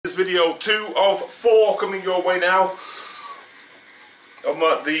video 2 of 4 coming your way now.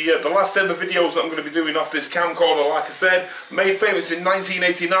 The last ever videos that I'm going to be doing off this camcorder, like I said, made famous in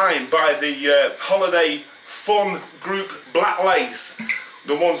 1989 by the holiday fun group Black Lace,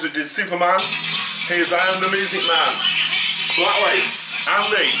 the ones who did Superman. Here's I Am the Music Man, Black Lace,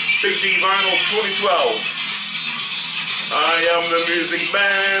 and me, Big D Vinyl 2012. I am the music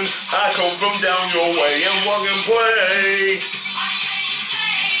man, I come from down your way and walk and play.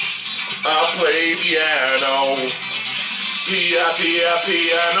 I play piano, piano,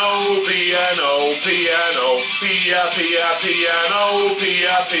 piano, piano, piano,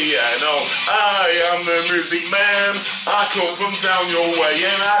 piano. I am the music man, I come from down your way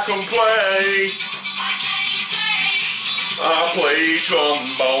and I can play. I play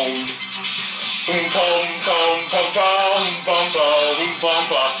trombone. Pom pom pom pom pom pom pom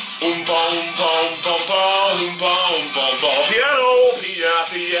pom pom pom pom pom pom. Piano,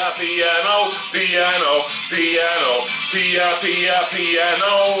 piano, piano, piano, piano,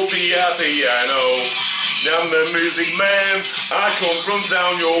 piano, piano. I'm the music man. I come from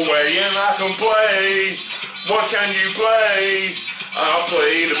down your way and I can play. What can you play? I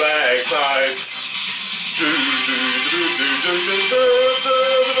play the bagpipes.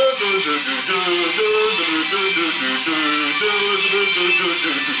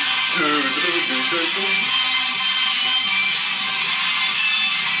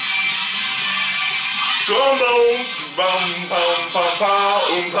 Trombone, bum pum pum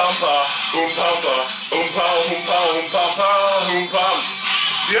pum pum pum pum pum pum pum pum pum.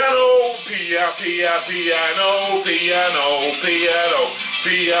 Piano, piano, piano, piano,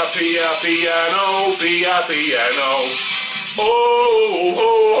 piano, piano, piano. Oh,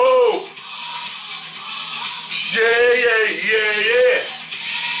 oh, oh. Yeah, yeah, yeah, yeah.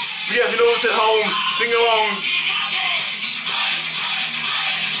 Yeah, if you know it's at home, sing along.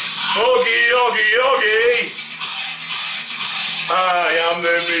 Oogie, oogie, oogie. I am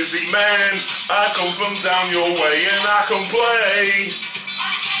the music man. I come from down your way and I can play.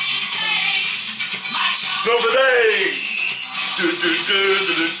 Another day.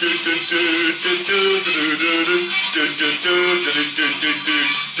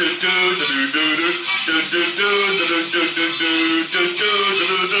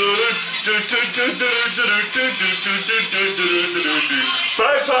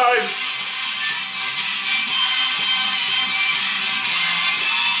 Bagpipes.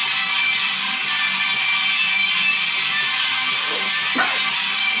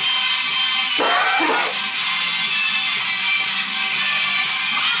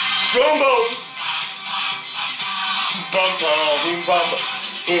 Trombone. Pum pum pum pum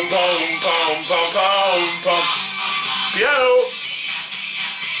pum pum pum pum pum. Piano.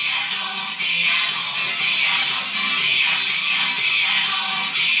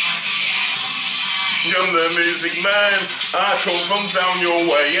 I'm the music man. I come from down your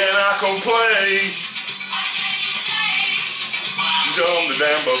way and I can play. John the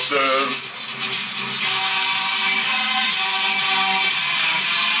Dam Busters.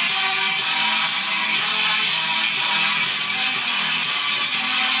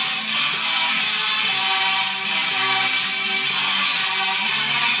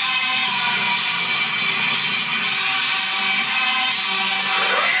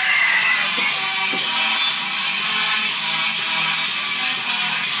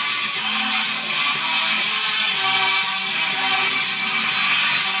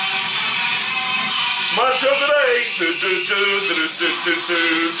 Much of the day.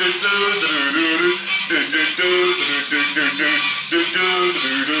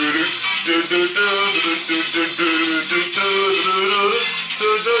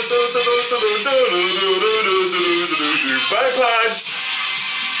 Bagpipes.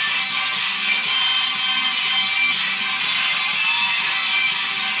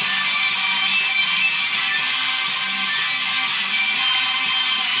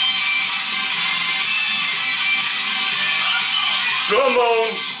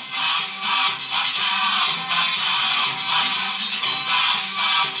 Trombone.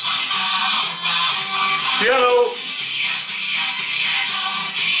 Piano.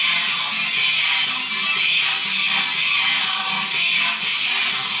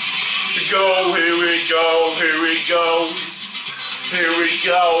 Go, here we go, here we go. Here we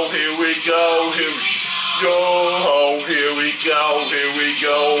go, here we go, here we go. Here we go, here we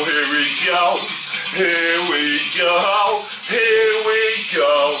go, here we go. Here we go, here we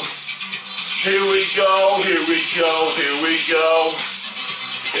go. Here we go, here we go, here we go.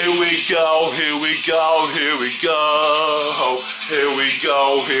 Here we go, here we go, here we go. Here we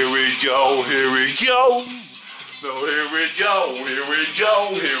go, here we go, here we go. No, here we go, here we go,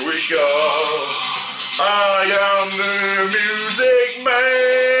 here we go. I am the music man.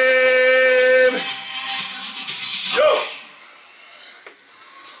 Yo!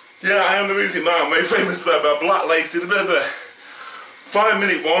 Yeah, I am the music man. Made famous by Black Lace. Did a bit of a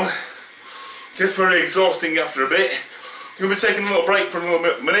 5-minute one. Gets very exhausting after a bit. We're going to be taking a little break for a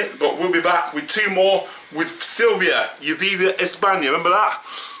little minute, but we'll be back with 2 more with Sylvia, Y Viva España. Remember that?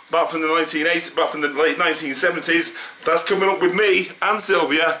 Back from the 1980s, back from the late 1970s. That's coming up with me and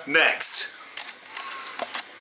Sylvia next.